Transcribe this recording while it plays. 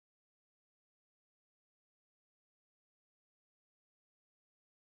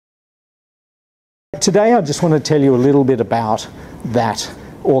Today I just want to tell you a little bit about that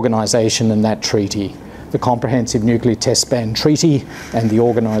organisation and that treaty, the Comprehensive Nuclear Test Ban Treaty and the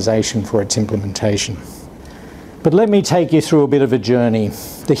organisation for its implementation. But let me take you through a bit of a journey,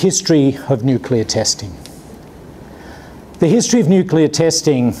 the history of nuclear testing. The history of nuclear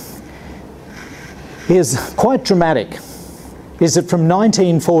testing is quite dramatic. Is that from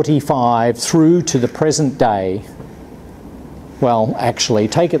 1945 through to the present day, well, actually,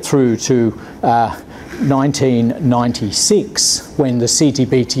 take it through to 1996, when the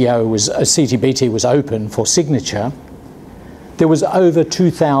CTBT was open for signature, there was over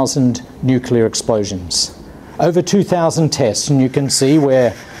 2,000 nuclear explosions, over 2,000 tests, and you can see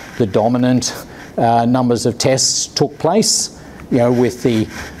where the dominant numbers of tests took place. You know, with the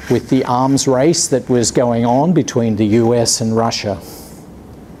arms race that was going on between the US and Russia.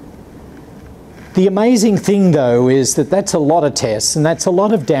 The amazing thing, though, is that that's a lot of tests, and that's a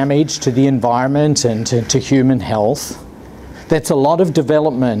lot of damage to the environment and to human health. That's a lot of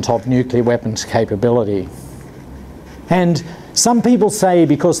development of nuclear weapons capability. And some people say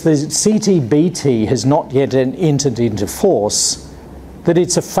because the CTBT has not yet entered into force, that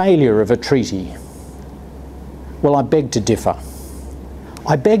it's a failure of a treaty. Well, I beg to differ.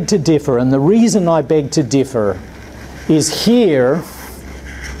 I beg to differ, and the reason I beg to differ is here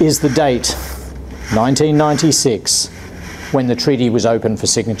is the date, 1996, when the treaty was open for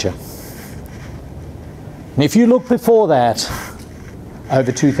signature. And if you look before that, over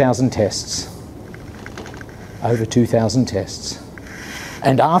 2,000 tests. Over 2,000 tests.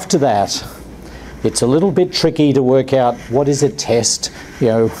 And after that, it's a little bit tricky to work out what is a test, you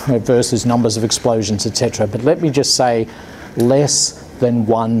know, versus numbers of explosions, etc. But let me just say, less than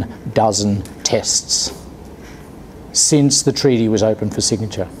 12 tests since the treaty was open for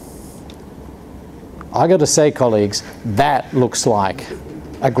signature. I got to say, colleagues, that looks like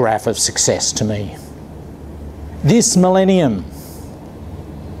a graph of success to me. This millennium,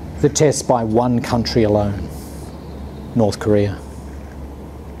 the tests by one country alone, North Korea.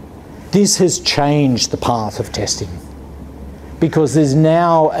 This has changed the path of testing, because there's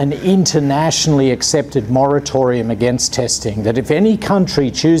now an internationally accepted moratorium against testing, that if any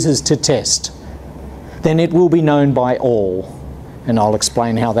country chooses to test, then it will be known by all. And I'll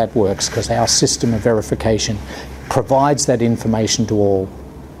explain how that works, because our system of verification provides that information to all.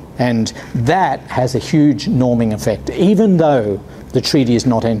 And that has a huge norming effect, even though the treaty is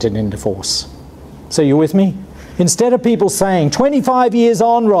not entered into force. So you're with me? Instead of people saying, 25 years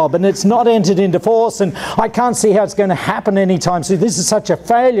on, Rob, and it's not entered into force, and I can't see how it's going to happen anytime soon, this is such a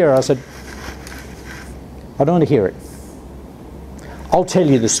failure, I said, I don't want to hear it. I'll tell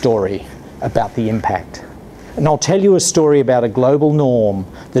you the story about the impact. And I'll tell you a story about a global norm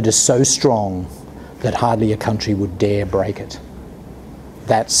that is so strong that hardly a country would dare break it.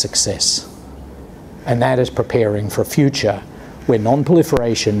 That's success. And that is preparing for a future where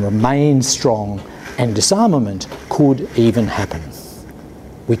non-proliferation remains strong and disarmament could even happen.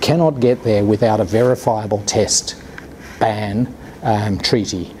 We cannot get there without a verifiable test ban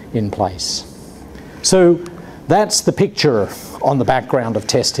treaty in place. So that's the picture on the background of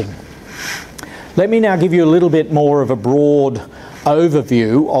testing. Let me now give you a little bit more of a broad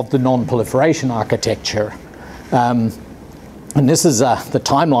overview of the non-proliferation architecture. And this is the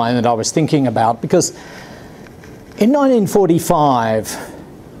timeline that I was thinking about, because in 1945,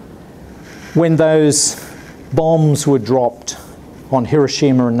 when those bombs were dropped on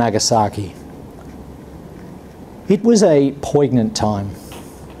Hiroshima and Nagasaki, it was a poignant time.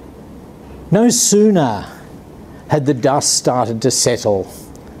 No sooner had the dust started to settle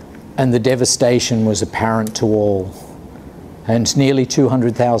and the devastation was apparent to all, and nearly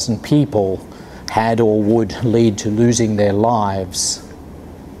 200,000 people had or would lead to losing their lives,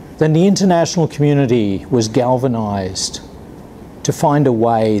 then the international community was galvanized to find a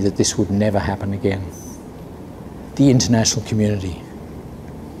way that this would never happen again. The international community.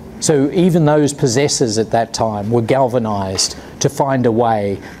 So even those possessors at that time were galvanized to find a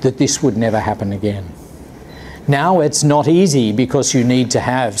way that this would never happen again. Now it's not easy, because you need to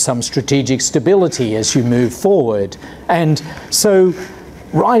have some strategic stability as you move forward. And so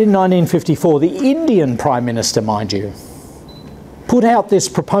right in 1954, the Indian Prime Minister, mind you, put out this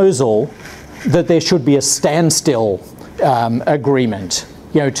proposal that there should be a standstill agreement,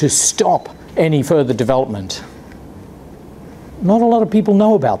 you know, to stop any further development. Not a lot of people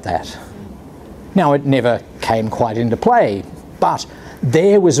know about that. Now, it never came quite into play, but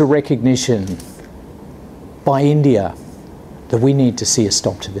there was a recognition by India that we need to see a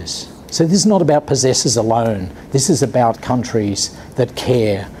stop to this. So this is not about possessors alone. This is about countries that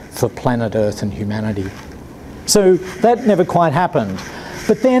care for planet Earth and humanity. So that never quite happened.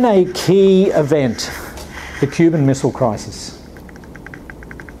 But then a key event, the Cuban Missile Crisis.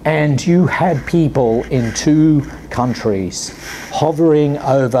 And you had people in two countries hovering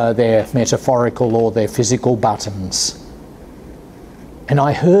over their metaphorical or their physical buttons. And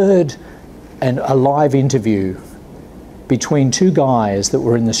I heard a live interview between two guys that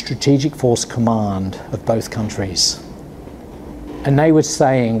were in the Strategic Force Command of both countries. And they were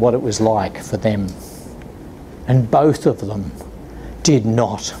saying what it was like for them. And both of them did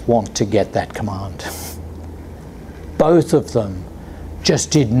not want to get that command. Both of them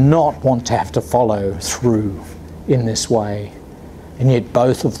just did not want to have to follow through in this way. And yet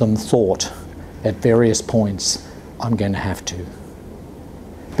both of them thought at various points, I'm going to have to.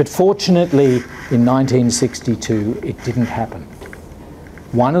 But fortunately, in 1962, it didn't happen.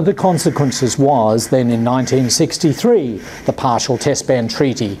 One of the consequences was then in 1963, the Partial Test Ban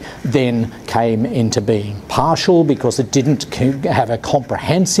Treaty then came into being. Partial because it didn't have a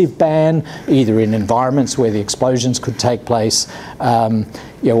comprehensive ban, either in environments where the explosions could take place,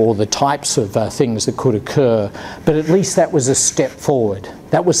 or the types of things that could occur. But at least that was a step forward.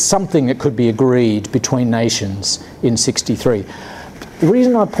 That was something that could be agreed between nations in '63. The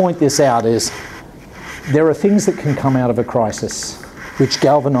reason I point this out is there are things that can come out of a crisis which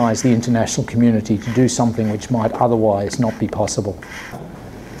galvanise the international community to do something which might otherwise not be possible.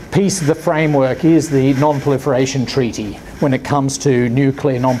 Piece of the framework is the Non-Proliferation Treaty when it comes to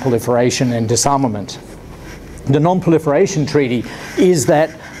nuclear non-proliferation and disarmament. The Non-Proliferation Treaty is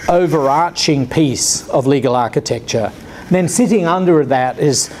that overarching piece of legal architecture. Then sitting under that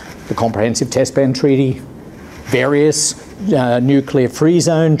is the Comprehensive Test Ban Treaty, various nuclear free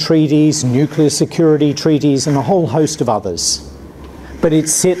zone treaties, nuclear security treaties, and a whole host of others. But it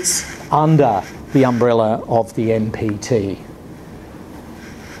sits under the umbrella of the NPT.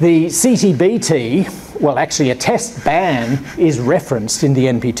 The CTBT, well, actually a test ban is referenced in the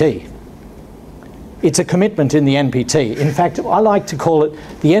NPT. It's a commitment in the NPT. In fact, I like to call it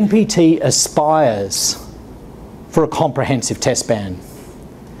the NPT aspires for a comprehensive test ban.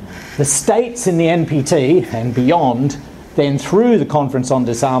 The states in the NPT and beyond, then through the Conference on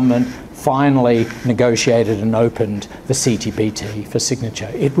Disarmament, finally negotiated and opened the CTBT for signature.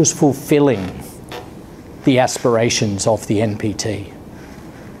 It was fulfilling the aspirations of the NPT.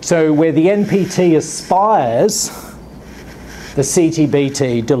 So where the NPT aspires, the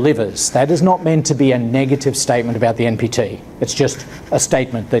CTBT delivers. That is not meant to be a negative statement about the NPT. It's just a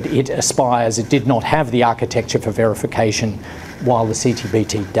statement that it aspires. It did not have the architecture for verification while the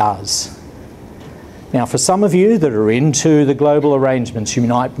CTBT does. Now, for some of you that are into the global arrangements, you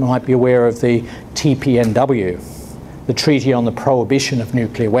might be aware of the TPNW, the Treaty on the Prohibition of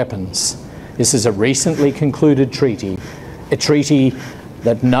Nuclear Weapons. This is a recently concluded treaty, a treaty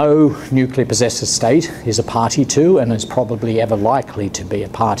that no nuclear possessor state is a party to and is probably ever likely to be a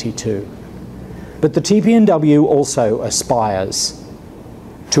party to. But the TPNW also aspires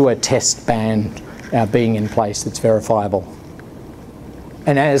to a test ban being in place that's verifiable.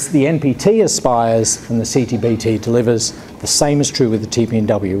 And as the NPT aspires and the CTBT delivers, the same is true with the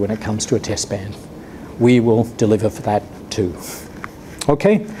TPNW when it comes to a test ban. We will deliver for that too.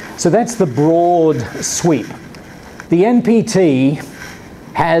 Okay, so that's the broad sweep. The NPT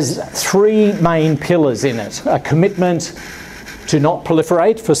has three main pillars in it. A commitment to not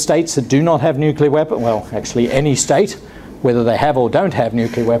proliferate for states that do not have nuclear weapons. Well, actually any state, whether they have or don't have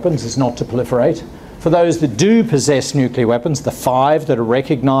nuclear weapons, is not to proliferate. For those that do possess nuclear weapons, the 5 that are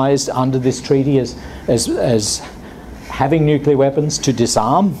recognised under this treaty as having nuclear weapons, to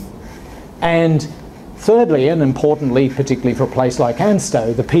disarm. And thirdly, and importantly, particularly for a place like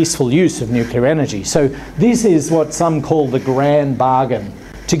ANSTO, the peaceful use of nuclear energy. So this is what some call the grand bargain.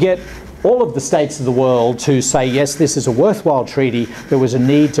 To get all of the states of the world to say, yes, this is a worthwhile treaty, there was a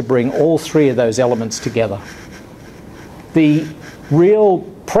need to bring all 3 of those elements together. The real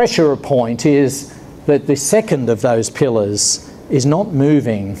pressure point is that the second of those pillars is not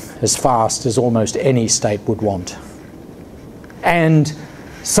moving as fast as almost any state would want. And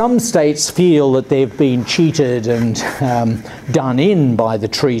some states feel that they've been cheated and done in by the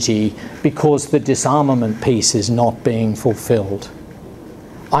treaty because the disarmament piece is not being fulfilled.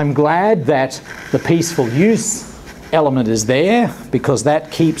 I'm glad that the peaceful use element is there, because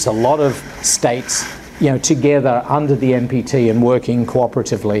that keeps a lot of states, together under the NPT and working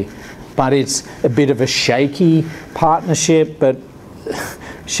cooperatively. But it's a bit of a shaky partnership, but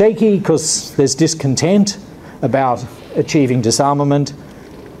shaky because there's discontent about achieving disarmament,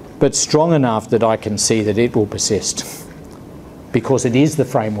 but strong enough that I can see that it will persist, because it is the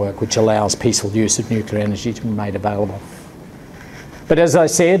framework which allows peaceful use of nuclear energy to be made available. But as I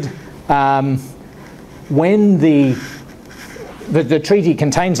said, when the the treaty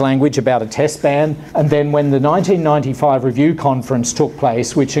contains language about a test ban, and then when the 1995 review conference took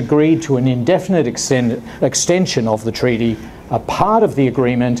place, which agreed to an indefinite extension of the treaty, a part of the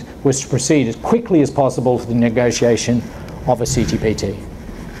agreement was to proceed as quickly as possible to the negotiation of a CTBT.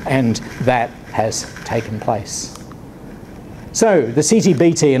 And that has taken place. So, the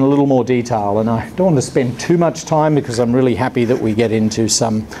CTBT in a little more detail, and I don't want to spend too much time because I'm really happy that we get into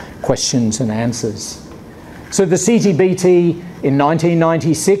some questions and answers. So the CTBT in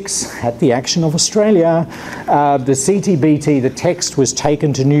 1996, at the action of Australia, the CTBT, the text was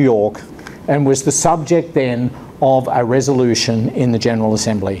taken to New York and was the subject then of a resolution in the General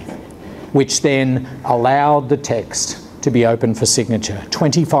Assembly, which then allowed the text to be open for signature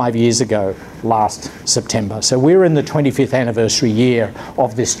 25 years ago, last September. So we're in the 25th anniversary year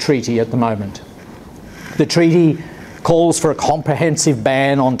of this treaty at the moment. The treaty calls for a comprehensive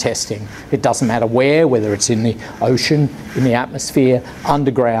ban on testing. It doesn't matter where, whether it's in the ocean, in the atmosphere,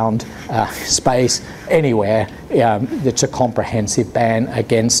 underground, space, anywhere. It's a comprehensive ban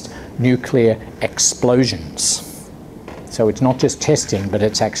against nuclear explosions. So it's not just testing, but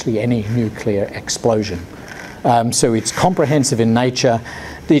it's actually any nuclear explosion. So it's comprehensive in nature.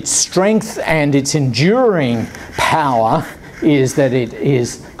 Its strength and its enduring power is that it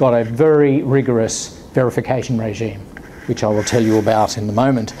is got a very rigorous verification regime, which I will tell you about in a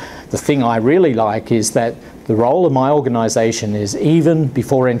moment. The thing I really like is that the role of my organisation is, even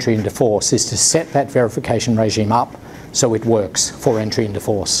before entry into force, is to set that verification regime up so it works for entry into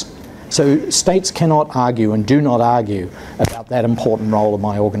force. So states cannot argue and do not argue about that important role of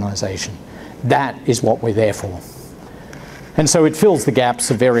my organisation. That is what we're there for. And so it fills the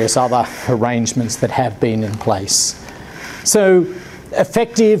gaps of various other arrangements that have been in place. So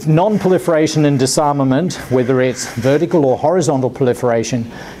effective non-proliferation and disarmament, whether it's vertical or horizontal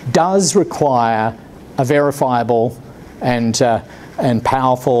proliferation, does require a verifiable and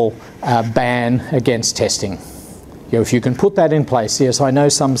powerful ban against testing. You know, if you can put that in place, yes, I know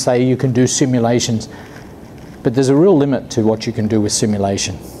some say you can do simulations, but there's a real limit to what you can do with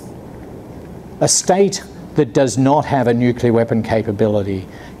simulation. A state that does not have a nuclear weapon capability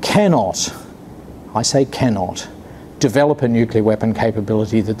cannot, I say cannot, develop a nuclear weapon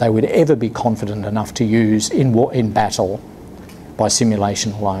capability that they would ever be confident enough to use in battle by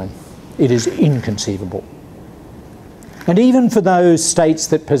simulation alone. It is inconceivable. And even for those states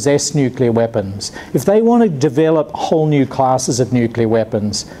that possess nuclear weapons, if they want to develop whole new classes of nuclear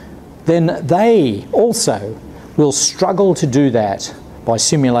weapons, then they also will struggle to do that by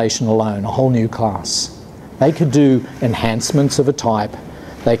simulation alone, a whole new class. They could do enhancements of a type.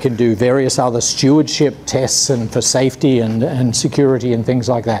 They can do various other stewardship tests and for safety and security and things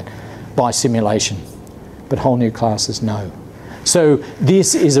like that by simulation. But whole new classes, no. So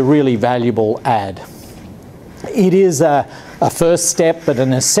this is a really valuable add. It is a first step, but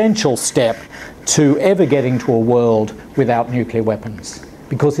an essential step to ever getting to a world without nuclear weapons,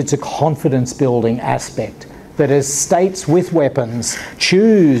 because it's a confidence building aspect that as states with weapons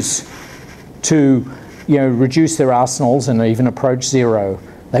choose to reduce their arsenals and even approach zero,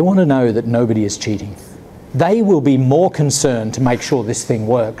 they want to know that nobody is cheating. They will be more concerned to make sure this thing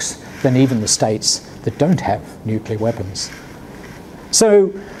works than even the states that don't have nuclear weapons.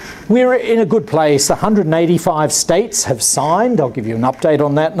 So we're in a good place. 185 states have signed. I'll give you an update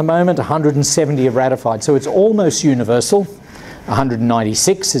on that in a moment. 170 have ratified. So it's almost universal.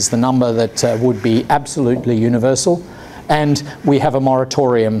 196 is the number that would be absolutely universal. And we have a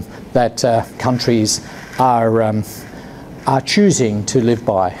moratorium that countries are choosing to live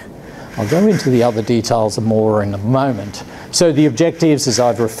by. I'll go into the other details more in a moment. So the objectives, as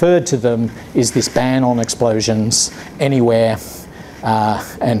I've referred to them, is this ban on explosions anywhere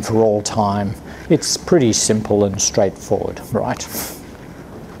and for all time. It's pretty simple and straightforward, right?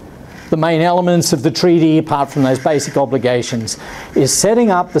 The main elements of the treaty, apart from those basic obligations, is setting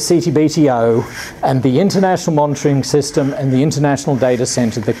up the CTBTO and the International Monitoring System and the International Data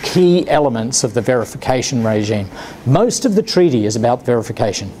Centre, the key elements of the verification regime. Most of the treaty is about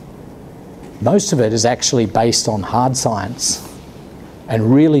verification. Most of it is actually based on hard science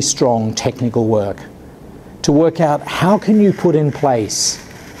and really strong technical work to work out how can you put in place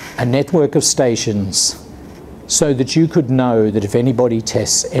a network of stations so that you could know that if anybody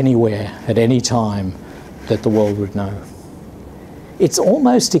tests anywhere at any time, that the world would know. It's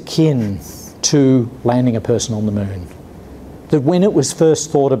almost akin to landing a person on the moon. That when it was first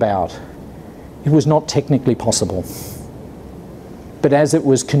thought about, it was not technically possible. But as it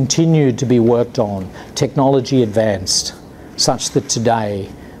was continued to be worked on, technology advanced such that today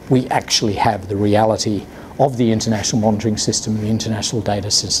we actually have the reality of the International Monitoring System and the International Data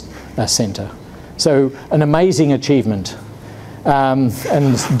Centre. So an amazing achievement.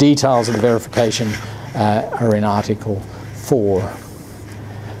 And details of the verification are in Article 4.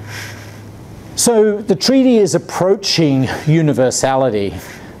 So the treaty is approaching universality,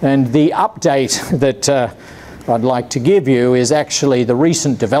 and the update that I'd like to give you is actually the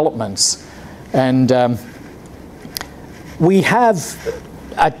recent developments. And we have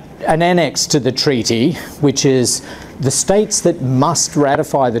an annex to the treaty, which is the states that must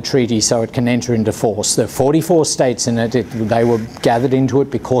ratify the treaty so it can enter into force. There are 44 states in it. They were gathered into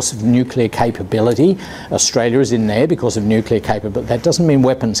it because of nuclear capability. Australia is in there because of nuclear capability. That doesn't mean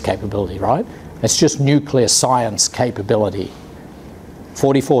weapons capability, right? It's just nuclear science capability.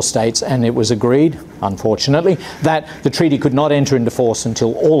 44 states, and it was agreed, unfortunately, that the treaty could not enter into force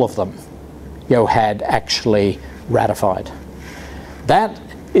until all of them, had actually ratified. That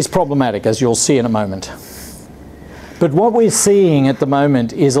is problematic, as you'll see in a moment. But what we're seeing at the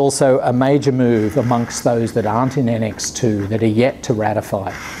moment is also a major move amongst those that aren't in Annex 2 that are yet to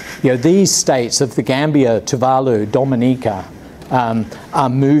ratify. These states of the Gambia, Tuvalu, Dominica are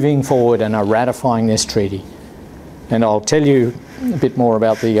moving forward and are ratifying this treaty. And I'll tell you a bit more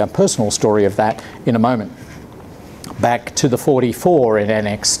about the personal story of that in a moment. Back to the 44 in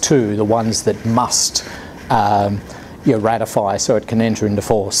Annex 2, the ones that must ratify so it can enter into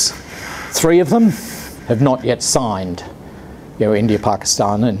force. 3 of them have not yet signed, India,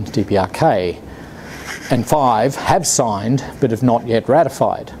 Pakistan and DPRK, and 5 have signed but have not yet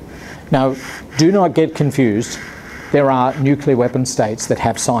ratified. Now, do not get confused. There are nuclear weapon states that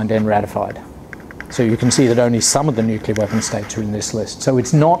have signed and ratified. So you can see that only some of the nuclear weapon states are in this list. So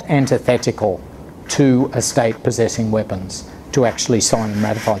it's not antithetical to a state possessing weapons to actually sign and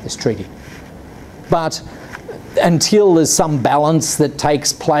ratify this treaty. But until there's some balance that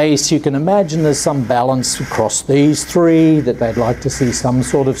takes place, you can imagine there's some balance across these 3, that they'd like to see some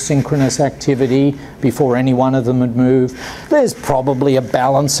sort of synchronous activity before any one of them would move. There's probably a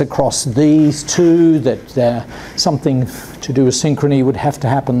balance across these 2 that something to do with synchrony would have to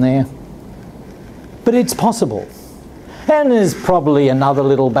happen there. But it's possible. And there's probably another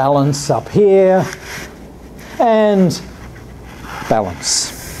little balance up here, and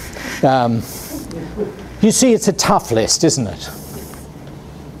balance. You see, it's a tough list, isn't it?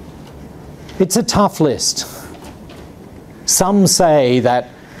 It's a tough list. Some say that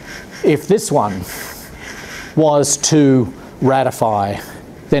if this one was to ratify,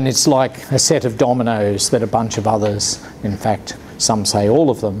 then it's like a set of dominoes that a bunch of others, in fact, some say all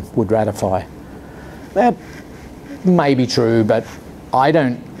of them, would ratify. That may be true, but I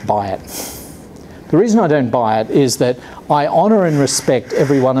don't buy it. The reason I don't buy it is that I honour and respect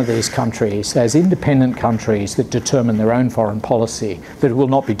every one of these countries as independent countries that determine their own foreign policy, that will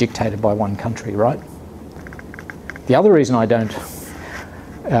not be dictated by one country, right? The other reason I don't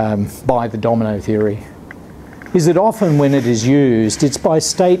buy the domino theory is that often when it is used, it's by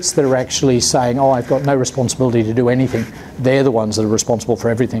states that are actually saying, oh, I've got no responsibility to do anything. They're the ones that are responsible for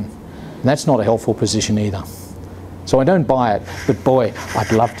everything. And that's not a helpful position either. So I don't buy it, but boy,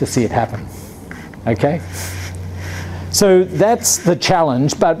 I'd love to see it happen. Okay? So that's the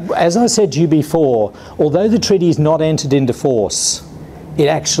challenge, but as I said to you before, although the treaty is not entered into force, it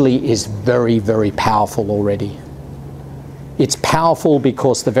actually is very, very powerful already. It's powerful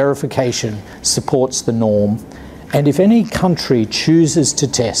because the verification supports the norm, and if any country chooses to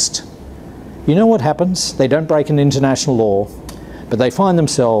test, you know what happens? They don't break an international law, but they find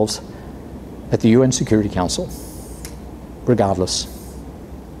themselves at the UN Security Council, regardless.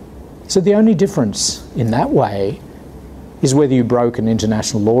 So the only difference in that way is whether you broke an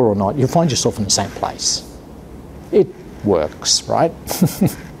international law or not. You'll find yourself in the same place. It works, right?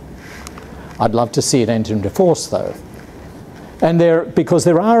 I'd love to see it enter into force, though. And because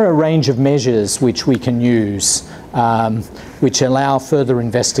there are a range of measures which we can use, which allow further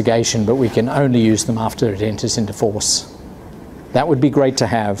investigation, but we can only use them after it enters into force. That would be great to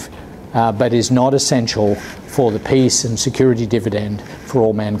have, but is not essential for the peace and security dividend for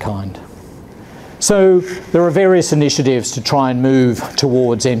all mankind. So there are various initiatives to try and move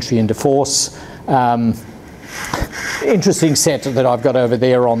towards entry into force. Interesting set that I've got over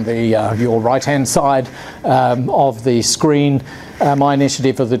there on the your right-hand side of the screen. My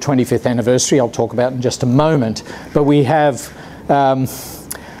initiative of the 25th anniversary, I'll talk about in just a moment. But we have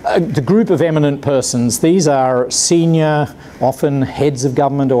the group of eminent persons. These are senior, often heads of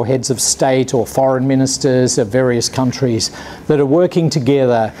government or heads of state or foreign ministers of various countries that are working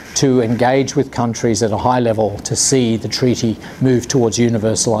together to engage with countries at a high level to see the treaty move towards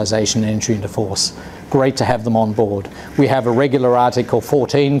universalisation and entry into force. Great to have them on board. We have a regular Article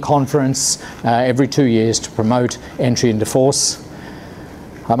 14 conference every 2 years to promote entry into force.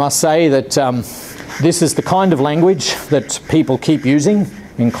 I must say that This is the kind of language that people keep using,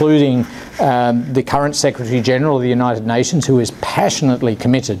 including the current Secretary General of the United Nations, who is passionately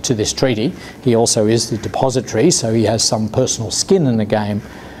committed to this treaty. He also is the depository, so he has some personal skin in the game.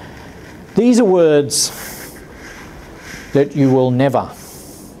 These are words that you will never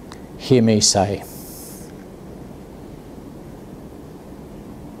hear me say.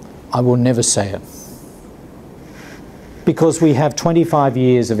 I will never say it. Because we have 25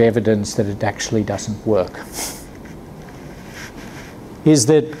 years of evidence that it actually doesn't work. Is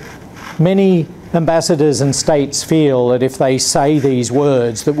that many ambassadors and states feel that if they say these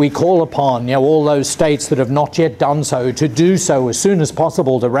words, that we call upon, you know, all those states that have not yet done so to do so as soon as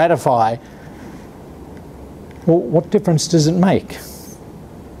possible to ratify. Well, what difference does it make?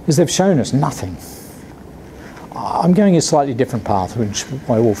 Because they've shown us nothing. I'm going a slightly different path, which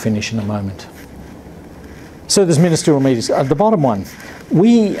I will finish in a moment. So there's ministerial meetings. The bottom one,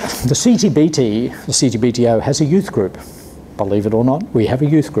 the CTBT, the CTBTO has a youth group. Believe it or not, we have a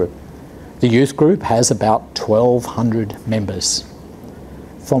youth group. The youth group has about 1,200 members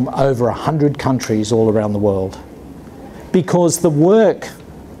from over 100 countries all around the world. Because the work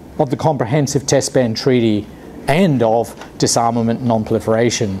of the Comprehensive Test Ban Treaty and of disarmament and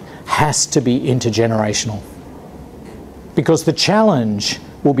non-proliferation has to be intergenerational. Because the challenge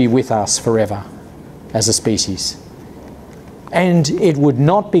will be with us forever as a species. And it would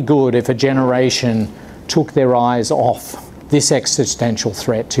not be good if a generation took their eyes off this existential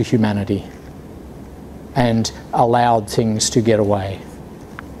threat to humanity and allowed things to get away.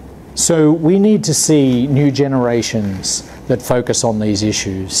 So we need to see new generations that focus on these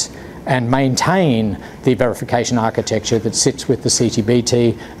issues and maintain the verification architecture that sits with the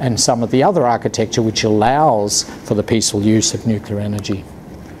CTBT and some of the other architecture which allows for the peaceful use of nuclear energy.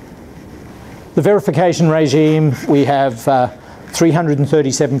 The verification regime, we have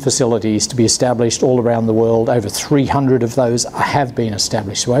 337 facilities to be established all around the world. Over 300 of those have been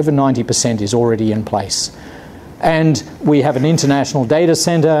established, so over 90% is already in place. And we have an international data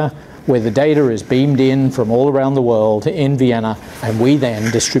centre where the data is beamed in from all around the world in Vienna, and we then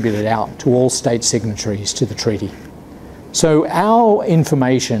distribute it out to all state signatories to the treaty. So our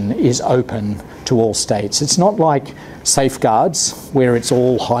information is open to all states. It's not like safeguards where it's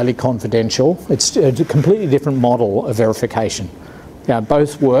all highly confidential. It's a completely different model of verification.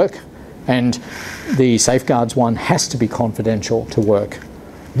 Both work, and the safeguards one has to be confidential to work.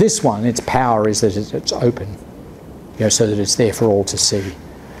 This one, its power is that it's open, so that it's there for all to see.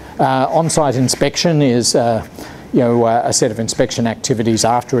 On-site inspection is a set of inspection activities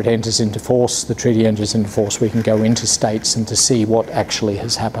after it enters into force, the treaty enters into force. We can go into states and to see what actually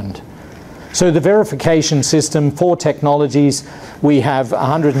has happened. So the verification system, 4 technologies. We have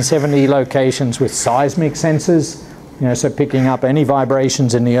 170 locations with seismic sensors, so picking up any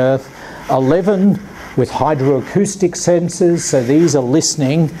vibrations in the earth. 11 with hydroacoustic sensors, so these are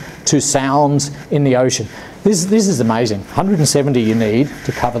listening to sounds in the ocean. This is amazing. 170 you need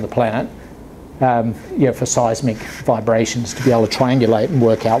to cover the planet. For seismic vibrations to be able to triangulate and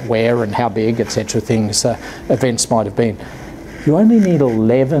work out where and how big, etc. things, events might have been. You only need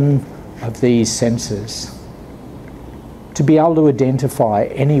 11 of these sensors to be able to identify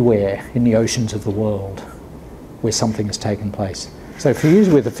anywhere in the oceans of the world where something has taken place. So for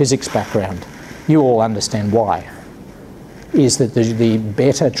you with a physics background, you all understand why. Is that the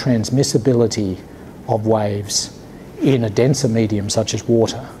better transmissibility of waves in a denser medium such as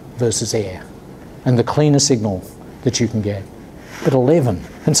water versus air, and the cleaner signal that you can get. But 11.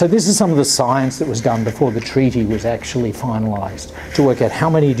 And so this is some of the science that was done before the treaty was actually finalised to work out how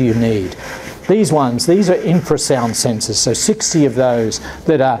many do you need. These are infrasound sensors, so 60 of those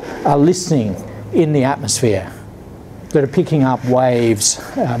that are listening in the atmosphere, that are picking up waves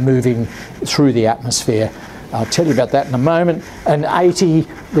moving through the atmosphere. I'll tell you about that in a moment. And 80,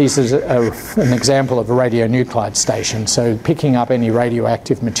 this is an example of a radionuclide station, so picking up any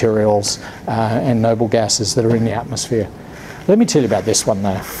radioactive materials and noble gases that are in the atmosphere. Let me tell you about this one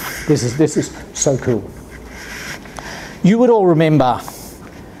though. This is so cool. You would all remember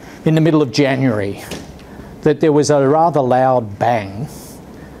in the middle of January that there was a rather loud bang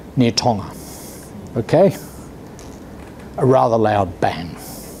near Tonga, okay? A rather loud bang.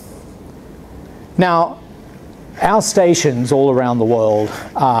 Now, our stations all around the world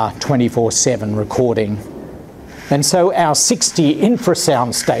are 24/7 recording, and so our 60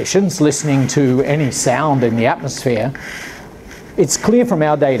 infrasound stations listening to any sound in the atmosphere, it's clear from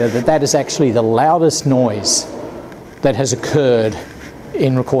our data that that is actually the loudest noise that has occurred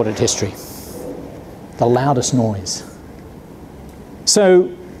in recorded history. The loudest noise. So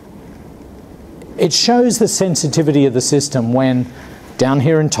it shows the sensitivity of the system when down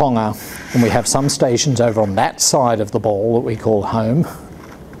here in Tonga, and we have some stations over on that side of the ball that we call home,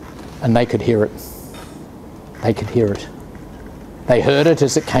 and they could hear it. They could hear it. They heard it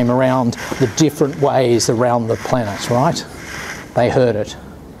as it came around the different ways around the planet, right? They heard it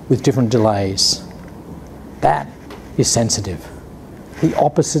with different delays. That is sensitive. The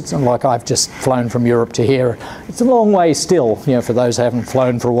opposites, and like I've just flown from Europe to here, it's a long way still. You know, for those who haven't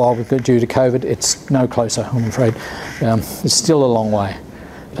flown for a while due to COVID, it's no closer, I'm afraid. It's still a long way.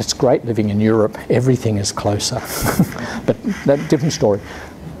 But it's great living in Europe. Everything is closer. But that's a different story.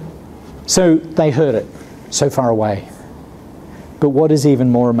 So they heard it so far away. But what is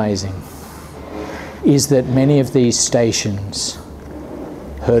even more amazing is that many of these stations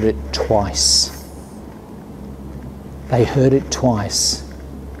heard it twice. They heard it twice.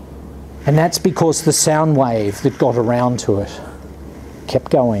 And that's because the sound wave that got around to it kept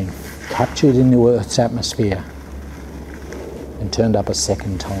going, captured in the Earth's atmosphere, and turned up a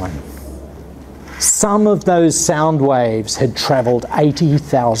second time. Some of those sound waves had travelled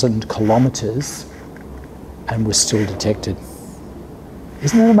 80,000 kilometres and were still detected.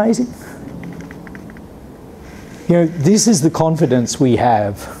 Isn't that amazing? You know, this is the confidence we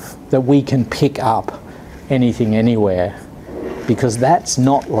have that we can pick up anything anywhere, because that's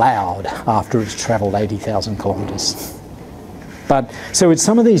not loud after it's travelled 80,000 kilometres. But so it's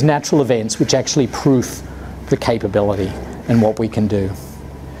some of these natural events which actually proof the capability and what we can do.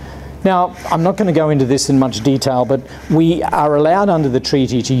 Now, I'm not going to go into this in much detail, but we are allowed under the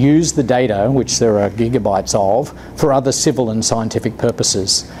treaty to use the data, which there are gigabytes of, for other civil and scientific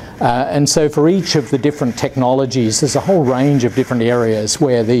purposes. And so for each of the different technologies, there's a whole range of different areas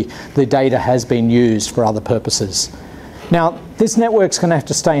where the data has been used for other purposes. Now, this network's going to have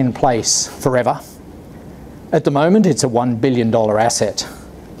to stay in place forever. At the moment, it's a $1 billion asset.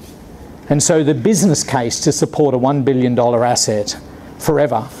 And so the business case to support a $1 billion asset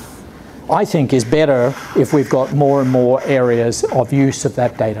forever, I think, is better if we've got more and more areas of use of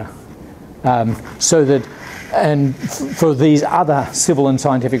that data. So that, and for these other civil and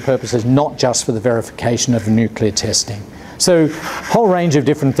scientific purposes, not just for the verification of nuclear testing. So a whole range of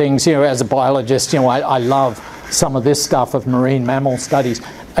different things. You know, as a biologist, you know, I love some of this stuff of marine mammal studies.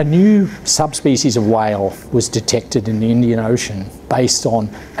 A new subspecies of whale was detected in the Indian Ocean based on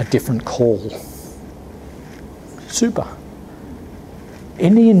a different call. Super.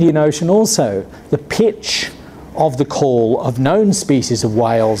 In the Indian Ocean also, the pitch of the call of known species of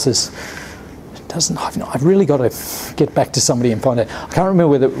whales is, I've really got to get back to somebody and find out. I can't remember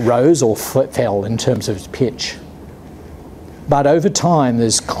whether it rose or fell in terms of its pitch. But over time,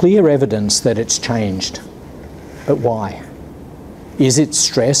 there's clear evidence that it's changed. But why? Is it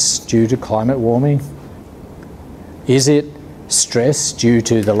stress due to climate warming? Is it stress due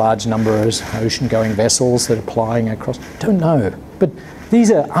to the large number of ocean-going vessels that are plying across? Don't know. But these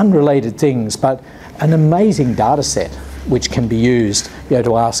are unrelated things, but an amazing data set which can be used, you know,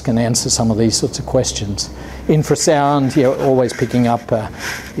 to ask and answer some of these sorts of questions. Infrasound, you know, always picking up,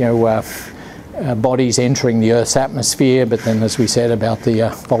 bodies entering the Earth's atmosphere, but then, as we said, about the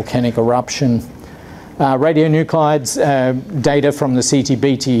volcanic eruption. Radionuclides, data from the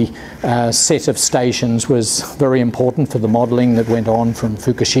CTBT set of stations was very important for the modelling that went on from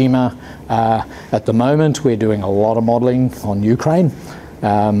Fukushima. At the moment, we're doing a lot of modelling on Ukraine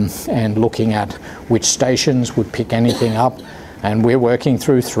and looking at which stations would pick anything up. And we're working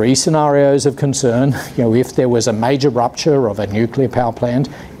through 3 scenarios of concern. You know, if there was a major rupture of a nuclear power plant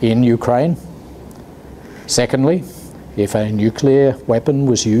in Ukraine. Secondly, if a nuclear weapon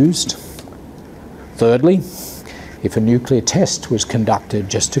was used. Thirdly, if a nuclear test was conducted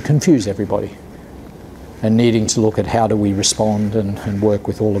just to confuse everybody, and needing to look at how do we respond and work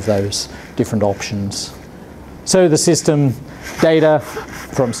with all of those different options. So the system, data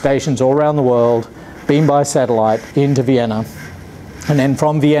from stations all around the world, beamed by satellite into Vienna, and then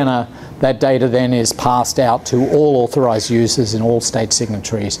from Vienna, that data then is passed out to all authorised users in all state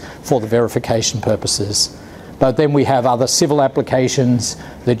signatories for the verification purposes. But then we have other civil applications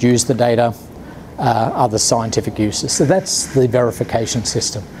that use the data, other scientific uses. So that's the verification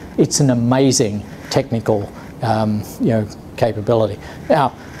system. It's an amazing technical capability.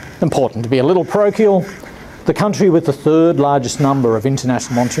 Now, important to be a little parochial, the country with the 3rd largest number of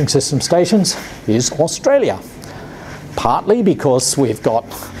international monitoring system stations is Australia. Partly because we've got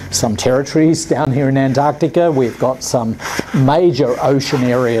some territories down here in Antarctica, we've got some major ocean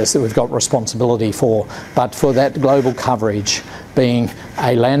areas that we've got responsibility for, but for that global coverage being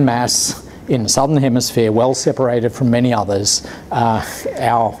a landmass in the southern hemisphere, well separated from many others,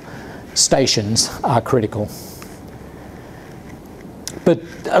 our stations are critical. But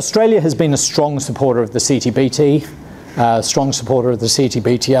Australia has been a strong supporter of the CTBT. strong supporter of the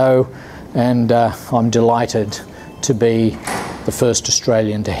CTBTO, and I'm delighted to be the first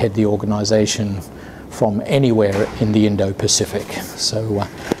Australian to head the organisation from anywhere in the Indo-Pacific. So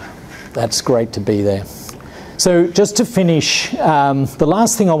that's great to be there. So just to finish, the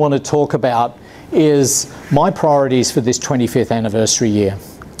last thing I want to talk about is my priorities for this 25th anniversary year.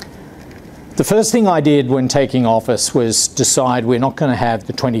 The first thing I did when taking office was decide we're not going to have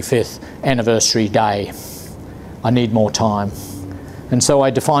the 25th anniversary day. I need more time. And so I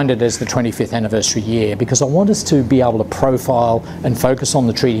defined it as the 25th anniversary year because I want us to be able to profile and focus on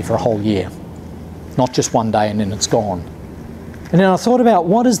the treaty for a whole year, not just one day and then it's gone. And then I thought about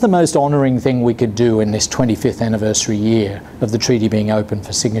what is the most honouring thing we could do in this 25th anniversary year of the treaty being open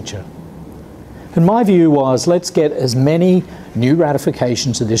for signature. And my view was, let's get as many new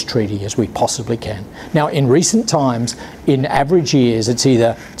ratifications of this treaty as we possibly can. Now, in recent times, in average years, it's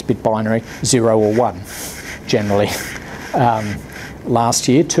a bit binary, 0 or 1, generally. Last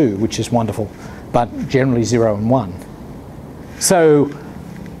year, 2, which is wonderful, but generally 0 and 1. So,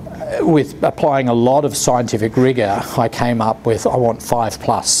 with applying a lot of scientific rigour, I came up with, I want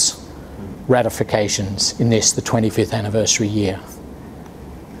 5+ ratifications in this, the 25th anniversary year.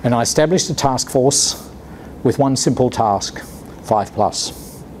 And I established a task force with one simple task,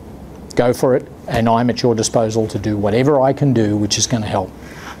 5+. Go for it, and I'm at your disposal to do whatever I can do which is going to help.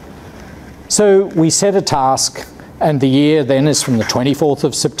 So we set a task, and the year then is from the 24th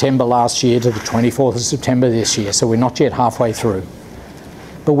of September last year to the 24th of September this year, so we're not yet halfway through.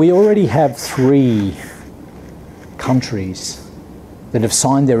 But we already have 3 countries that have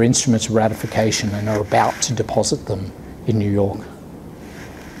signed their instruments of ratification and are about to deposit them in New York.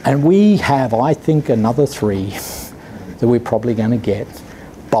 And we have, I think, another 3 that we're probably going to get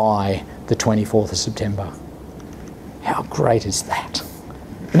by the 24th of September. How great is that?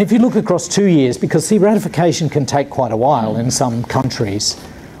 And if you look across 2 years, because see, ratification can take quite a while in some countries,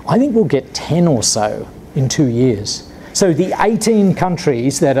 I think we'll get 10 or so in 2 years. So the 18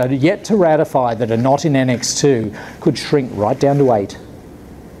 countries that are yet to ratify that are not in Annex 2 could shrink right down to 8.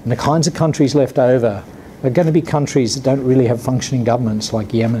 And the kinds of countries left over are going to be countries that don't really have functioning governments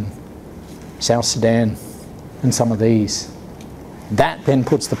like Yemen, South Sudan, and some of these. That then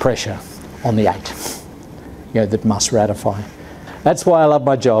puts the pressure on the 8, that must ratify. That's why I love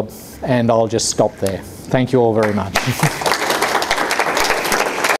my job, and I'll just stop there. Thank you all very much.